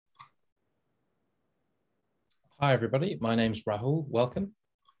Hi, everybody. My name's Rahul. Welcome.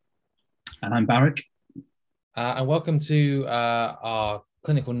 And I'm Barrick. And welcome to our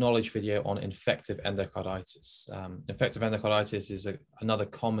clinical knowledge video on infective endocarditis. Infective endocarditis is another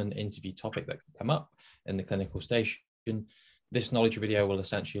common interview topic that can come up in the clinical station. This knowledge video will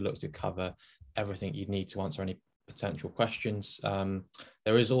essentially look to cover everything you'd need to answer any potential questions.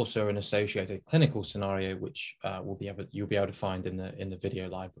 There is also an associated clinical scenario which you'll be able to find in the video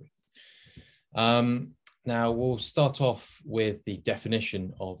library. Now, we'll start off with the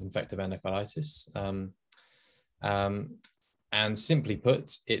definition of infective endocarditis. And simply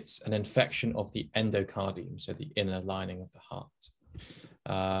put, it's an infection of the endocardium, so the inner lining of the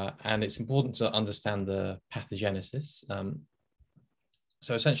heart. And it's important to understand the pathogenesis.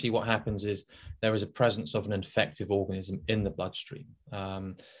 So essentially what happens is there is a presence of an infective organism in the bloodstream.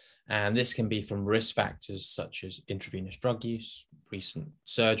 And this can be from risk factors such as intravenous drug use, recent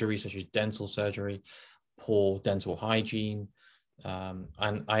surgery such as dental surgery, poor dental hygiene, and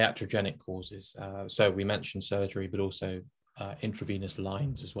iatrogenic causes. So we mentioned surgery, but also intravenous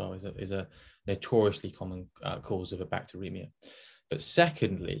lines as well is a notoriously common cause of a bacteremia. But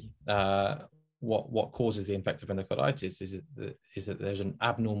secondly, what causes the infective endocarditis is that there's an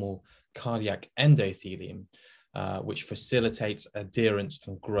abnormal cardiac endothelium, which facilitates adherence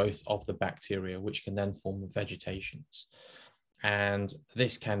and growth of the bacteria, which can then form vegetations. And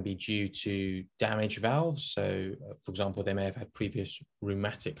this can be due to damaged valves. So, for example, they may have had previous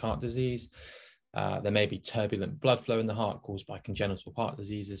rheumatic heart disease. There may be turbulent blood flow in the heart caused by congenital heart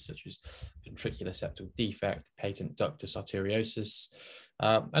diseases such as ventricular septal defect, patent ductus arteriosus,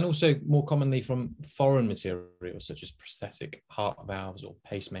 and also more commonly from foreign materials such as prosthetic heart valves or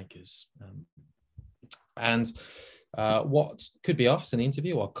pacemakers. What could be asked in the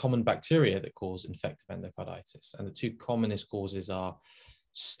interview are common bacteria that cause infective endocarditis. And the two commonest causes are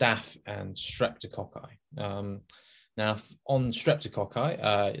staph and streptococci. Now, on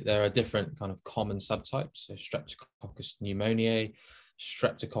streptococci, there are different kind of common subtypes. So Streptococcus pneumoniae,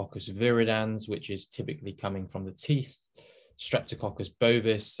 Streptococcus viridans, which is typically coming from the teeth, Streptococcus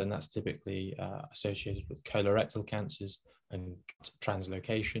bovis, and that's typically associated with colorectal cancers and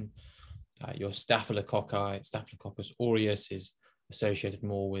translocation. Your Staphylococcus aureus is associated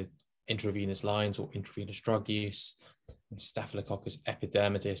more with intravenous lines or intravenous drug use. And Staphylococcus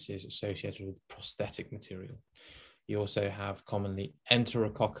epidermidis is associated with prosthetic material. You also have commonly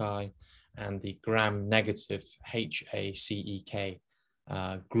enterococci and the gram-negative HACEK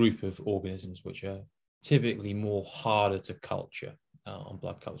group of organisms, which are typically more harder to culture on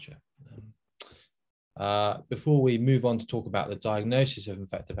blood culture. Before we move on to talk about the diagnosis of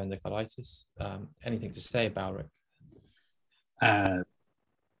infective endocarditis, anything to say about it?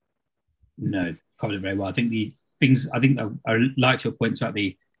 No, covered it very well. I think I liked your points about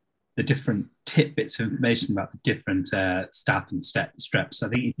the different tidbits of information about the different staph and streps. I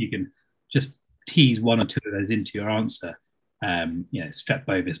think if you can just tease one or two of those into your answer, strep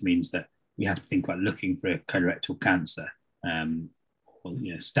bovis means that we have to think about looking for a colorectal cancer. Or,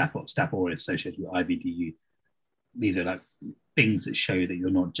 Staph aureus associated with IVDU. These are like things that show that you're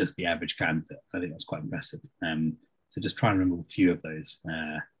not just the average candidate. I think that's quite impressive. So just try and remember a few of those,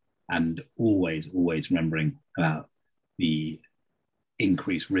 and always remembering about the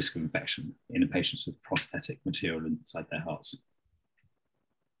increased risk of infection in patients with prosthetic material inside their hearts.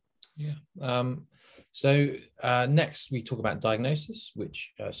 Yeah. So next we talk about diagnosis,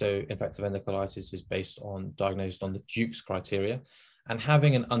 which so infective endocarditis is diagnosed on the Duke's criteria. And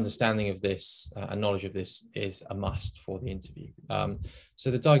having an understanding of this and knowledge of this is a must for the interview.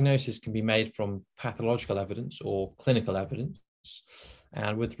 So the diagnosis can be made from pathological evidence or clinical evidence.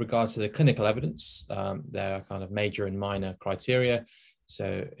 And with regards to the clinical evidence, there are kind of major and minor criteria.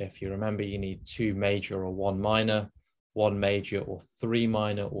 So if you remember, you need 2 major or 1 minor, 1 major or 3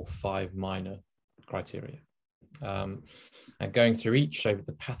 minor or 5 minor criteria. And going through each, so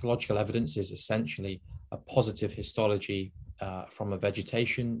the pathological evidence is essentially a positive histology from a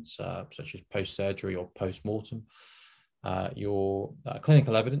vegetation, such as post-surgery or post-mortem. Your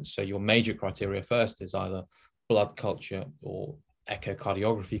clinical evidence, so your major criteria first is either blood culture or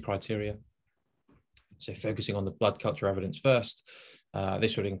echocardiography criteria. So focusing on the blood culture evidence first,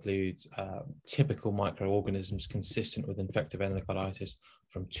 this would include typical microorganisms consistent with infective endocarditis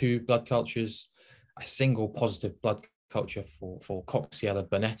from 2 blood cultures, a single positive blood culture for Coxiella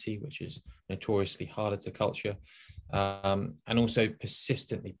burnetii, which is notoriously harder to culture, and also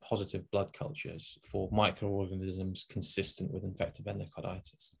persistently positive blood cultures for microorganisms consistent with infective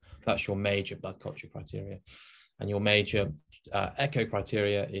endocarditis. That's your major blood culture criteria. And your major echo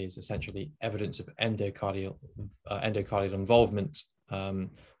criteria is essentially evidence of endocardial involvement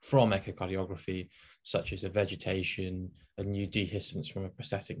from echocardiography, such as a vegetation, a new dehiscence from a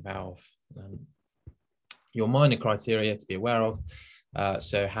prosthetic valve. Your minor criteria to be aware of,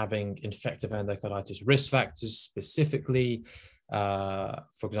 so having infective endocarditis risk factors specifically,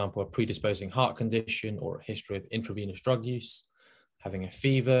 for example, a predisposing heart condition or a history of intravenous drug use, having a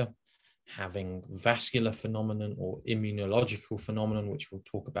fever, having vascular phenomenon or immunological phenomenon, which we'll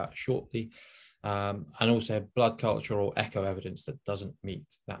talk about shortly, and also blood culture or echo evidence that doesn't meet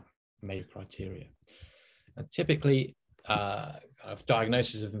that major criteria. And typically,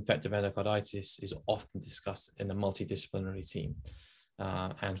 diagnosis of infective endocarditis is often discussed in a multidisciplinary team,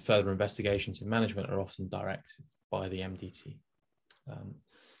 and further investigations and management are often directed by the MDT.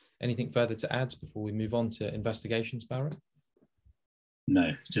 Anything further to add before we move on to investigations, Barrett?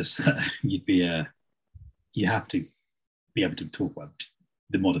 No, just you have to be able to talk about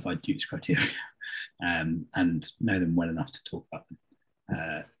the modified Duke's criteria and know them well enough to talk about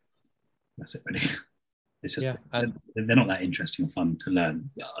them. That's it, really. It's just and they're not that interesting or fun to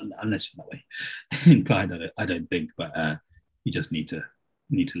learn unless you're that way inclined. I don't think, but you just need to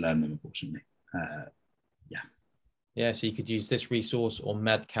learn them, unfortunately. Yeah. So you could use this resource, or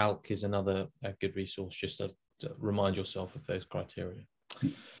MedCalc is another good resource just to remind yourself of those criteria.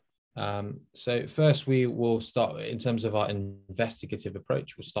 So first, we will start in terms of our investigative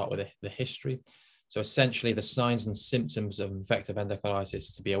approach. We'll start with the history. So essentially, the signs and symptoms of infective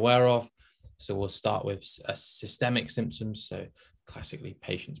endocarditis to be aware of. So we'll start with systemic symptoms. So classically,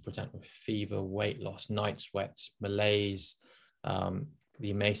 patients present with fever, weight loss, night sweats, malaise.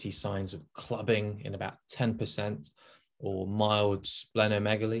 You may see signs of clubbing in about 10%, or mild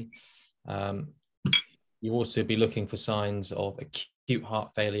splenomegaly. You'll also be looking for signs of acute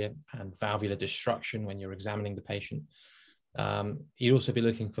heart failure and valvular destruction when you're examining the patient. You'd also be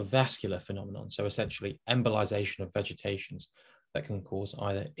looking for vascular phenomenon, so essentially embolization of vegetations that can cause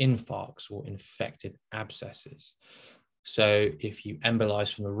either infarcts or infected abscesses. So if you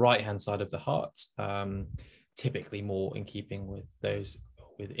embolize from the right-hand side of the heart, typically more in keeping with those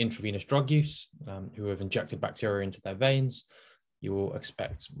with intravenous drug use, who have injected bacteria into their veins, you will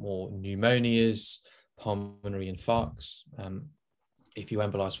expect more pneumonias, pulmonary infarcts. If you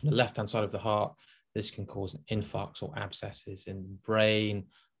embolize from the left-hand side of the heart, this can cause infarcts or abscesses in the brain,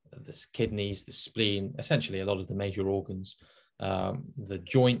 the kidneys, the spleen, essentially a lot of the major organs. The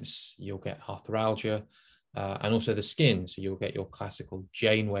joints, you'll get arthralgia, and also the skin. So you'll get your classical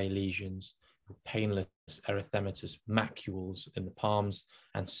Janeway lesions, painless erythematous macules in the palms,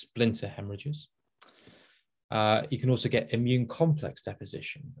 and splinter hemorrhages. You can also get immune complex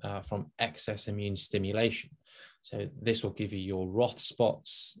deposition from excess immune stimulation. So this will give you your Roth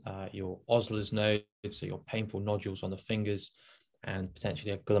spots, your Osler's nodes, so your painful nodules on the fingers, and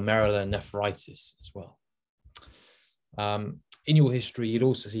potentially a glomerular nephritis as well. In your history,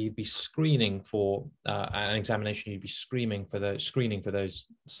 you'd be screening for an examination. You'd be screening for those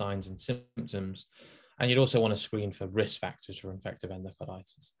signs and symptoms, and you'd also want to screen for risk factors for infective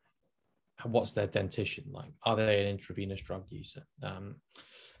endocarditis. What's their dentition like? Are they an intravenous drug user?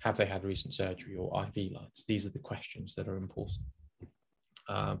 Have they had recent surgery or IV lights? These are the questions that are important.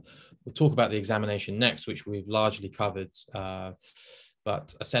 We'll talk about the examination next, which we've largely covered.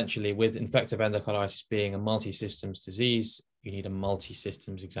 But essentially, with infective endocarditis being a multi-systems disease, you need a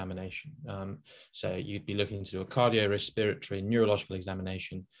multi-systems examination. So you'd be looking to do a cardiorespiratory neurological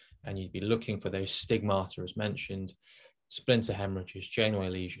examination, and you'd be looking for those stigmata as mentioned: splinter hemorrhages, Janeway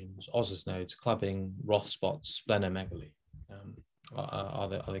lesions, Osler's nodes, clubbing, Roth spots, splenomegaly are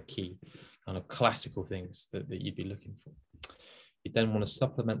the key kind of classical things that you'd be looking for. You then want to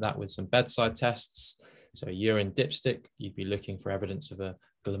supplement that with some bedside tests. So a urine dipstick, you'd be looking for evidence of a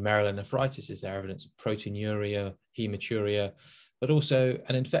glomerular nephritis. Is there evidence of proteinuria, hematuria, but also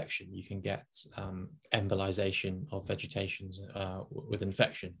an infection? You can get embolization of vegetations with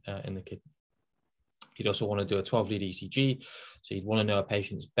infection in the kidney. You'd also want to do a 12-lead ECG. So you'd want to know a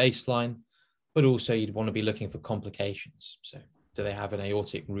patient's baseline, but also you'd want to be looking for complications. So do they have an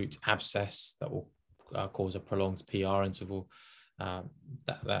aortic root abscess that will cause a prolonged PR interval?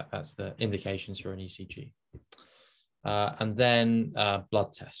 That's the indications for an ECG. And then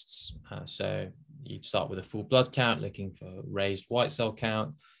blood tests. So you'd start with a full blood count, looking for raised white cell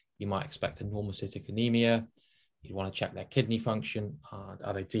count. You might expect a normocytic anemia. You want to check their kidney function.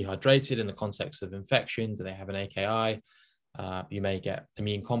 Are they dehydrated in the context of infection? Do they have an AKI? You may get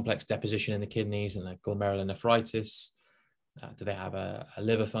immune complex deposition in the kidneys and a glomerular nephritis. Do they have a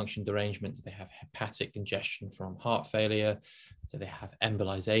liver function derangement? Do they have hepatic congestion from heart failure? Do they have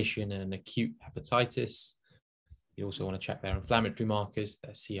embolization and an acute hepatitis? You also want to check their inflammatory markers,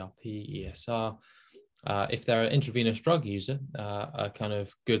 their CRP, ESR. If they're an intravenous drug user, a kind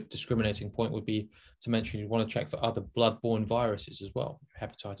of good discriminating point would be to mention you want to check for other blood-borne viruses as well,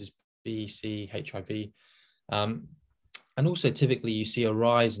 hepatitis B, C, HIV. And also typically you see a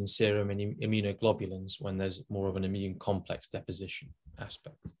rise in serum and immunoglobulins when there's more of an immune complex deposition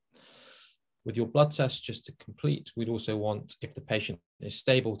aspect. With your blood test, just to complete, we'd also want, if the patient is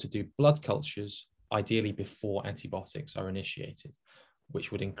stable, to do blood cultures, ideally before antibiotics are initiated,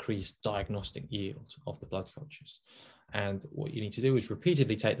 which would increase diagnostic yield of the blood cultures. And what you need to do is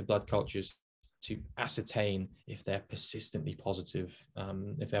repeatedly take the blood cultures to ascertain if they're persistently positive,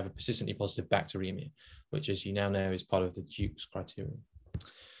 if they have a persistently positive bacteremia, which, as you now know, is part of the Duke's criterion.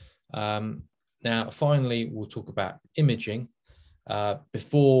 Now, finally, we'll talk about imaging.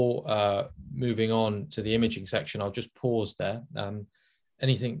 Before moving on to the imaging section, I'll just pause there.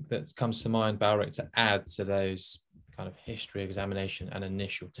 Anything that comes to mind, Balric, to add to those kind of history, examination, and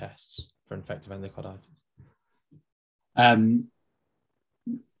initial tests for infective endocarditis?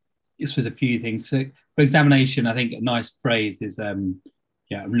 This was a few things. So for examination, I think a nice phrase is, I'm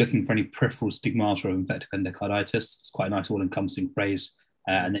looking for any peripheral stigmata of infective endocarditis. It's quite a nice all-encompassing phrase.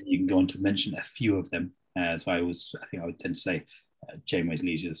 And then you can go on to mention a few of them. So I would tend to say Janeway's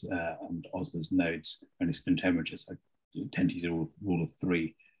lesions and Osler's nodes, only splint hemorrhages. I tend to use a rule of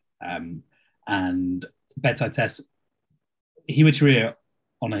three. And bedside tests, hematuria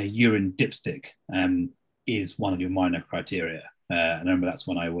on a urine dipstick is one of your minor criteria. And I remember that's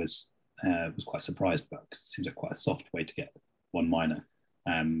when I was quite surprised about, because it seems like quite a soft way to get one minor.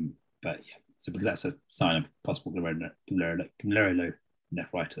 But yeah, so because that's a sign of possible glomerulonephritis,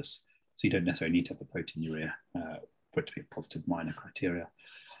 so you don't necessarily need to have the proteinuria for it to be a positive minor criteria.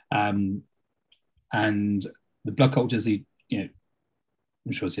 And the blood cultures, I'm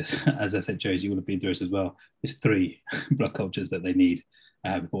sure, yes, as I said, Josie, you will have been through this as well. There's 3 blood cultures that they need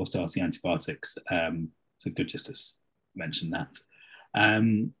before starting antibiotics. So good just to mention that.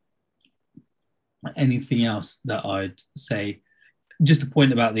 Anything else that I'd say? Just a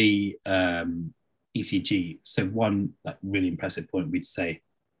point about the ECG. So one really impressive point we'd say,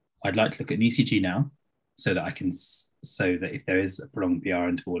 I'd like to look at an ECG now, so that if there is a prolonged PR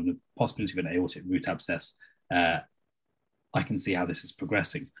interval and the possibility of an aortic root abscess, I can see how this is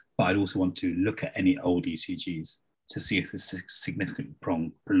progressing. But I'd also want to look at any old ECGs to see if this is significantly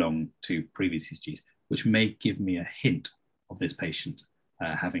prolonged to previous ECGs, which may give me a hint of this patient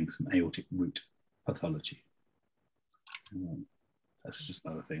having some aortic root pathology. That's just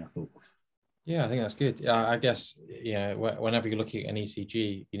another thing I thought of. Yeah, I think that's good. I guess, whenever you're looking at an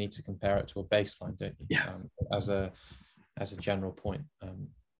ECG, you need to compare it to a baseline, don't you? Yeah. As a general point.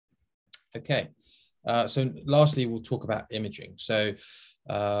 Okay. So lastly, we'll talk about imaging. So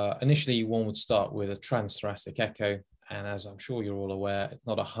initially, one would start with a transthoracic echo. And as I'm sure you're all aware, it's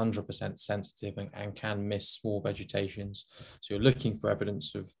not 100% sensitive and can miss small vegetations. So you're looking for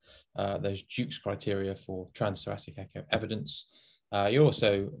evidence of those Duke's criteria for transthoracic echo evidence. You're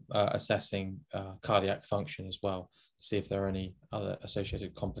also assessing cardiac function as well to see if there are any other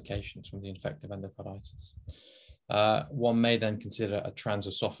associated complications from the infective endocarditis. One may then consider a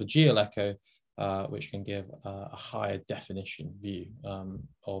transesophageal echo, which can give a higher definition view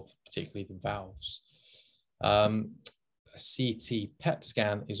of particularly the valves. A CT PET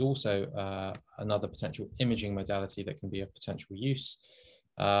scan is also another potential imaging modality that can be of potential use.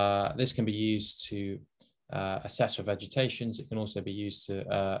 This can be used to assess for vegetations. It can also be used to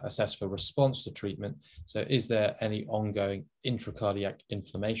assess for response to treatment. So is there any ongoing intracardiac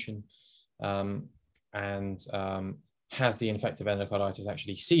inflammation? And has the infective endocarditis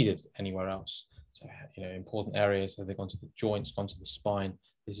actually seeded anywhere else? So, important areas, have they gone to the joints, gone to the spine?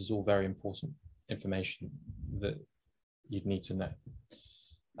 This is all very important information that you'd need to know.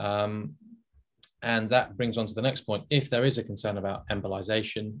 And that brings on to the next point. If there is a concern about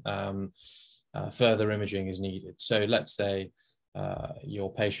embolization, further imaging is needed. So let's say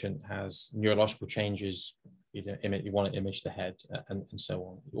your patient has neurological changes, you want to image the head and so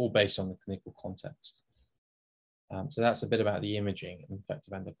on, all based on the clinical context. So that's a bit about the imaging in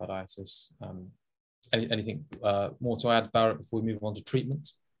infective endocarditis. Anything more to add, Barrett, before we move on to treatment?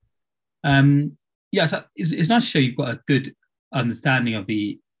 So it's nice to show you've got a good understanding of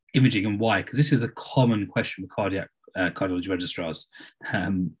the imaging and why, because this is a common question for cardiology registrars.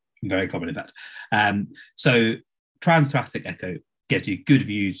 Very common, in fact. So transthoracic echo gives you good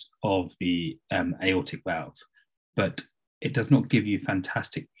views of the aortic valve, but it does not give you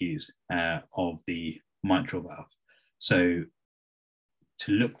fantastic views of the mitral valve. So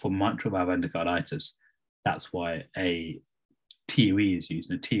to look for mitral valve endocarditis, that's why a TUE is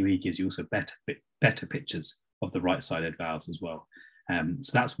used, and a TUE gives you also better pictures of the right-sided valves as well.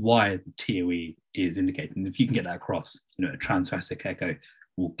 So that's why the TOE is indicated. And if you can get that across, a transthoracic echo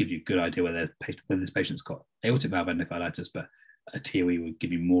will give you a good idea whether this patient's got aortic valve endocarditis, but a TOE would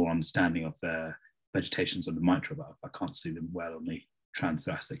give you more understanding of the vegetations of the mitral valve. I can't see them well on the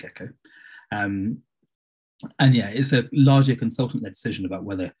transthoracic echo. And yeah, it's a largely a consultant-led decision about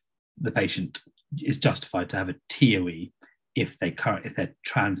whether the patient is justified to have a TOE if their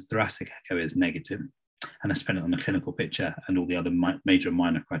transthoracic echo is negative, and that's dependent on the clinical picture and all the other major and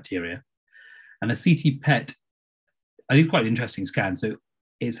minor criteria. And a CT PET, I think, quite an interesting scan. So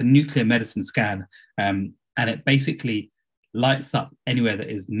it's a nuclear medicine scan, and it basically lights up anywhere that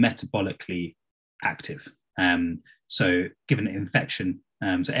is metabolically active. So given an infection,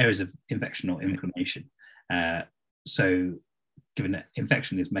 so areas of infection or inflammation. So given that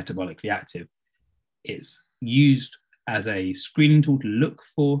infection is metabolically active, it's used as a screening tool to look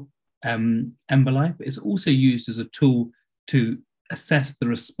for emboli, but it's also used as a tool to assess the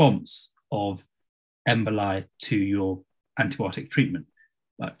response of emboli to your antibiotic treatment.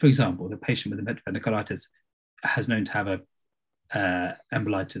 Like, for example, the patient with endocarditis has known to have a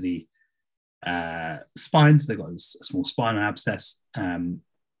emboli to the spine, so they've got a small spinal abscess.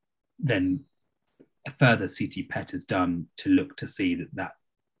 Then a further CT PET is done to look to see that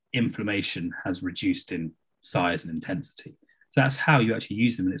inflammation has reduced in size and intensity. So that's how you actually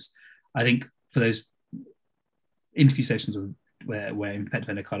use them. And it's, I think, for those interview sessions where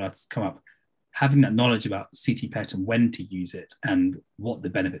infective endocarditis come up, having that knowledge about CT PET and when to use it and what the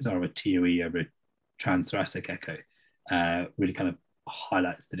benefits are of a TOE over a transthoracic echo really kind of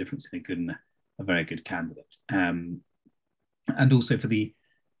highlights the difference in a good and a very good candidate. And also for the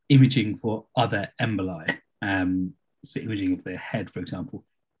imaging for other emboli, so imaging of the head, for example,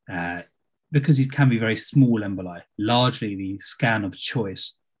 because it can be very small emboli, largely the scan of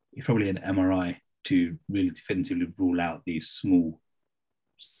choice is probably an MRI to really definitively rule out these small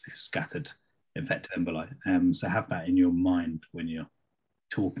scattered infected emboli. So have that in your mind when you're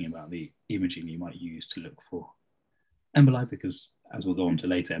talking about the imaging you might use to look for emboli, because as we'll go on to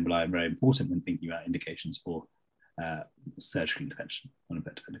later, emboli are very important when thinking about indications for surgical intervention on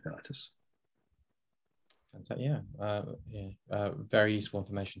infective endocarditis. Fantastic. Very useful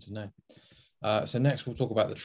information to know. So next we'll talk about the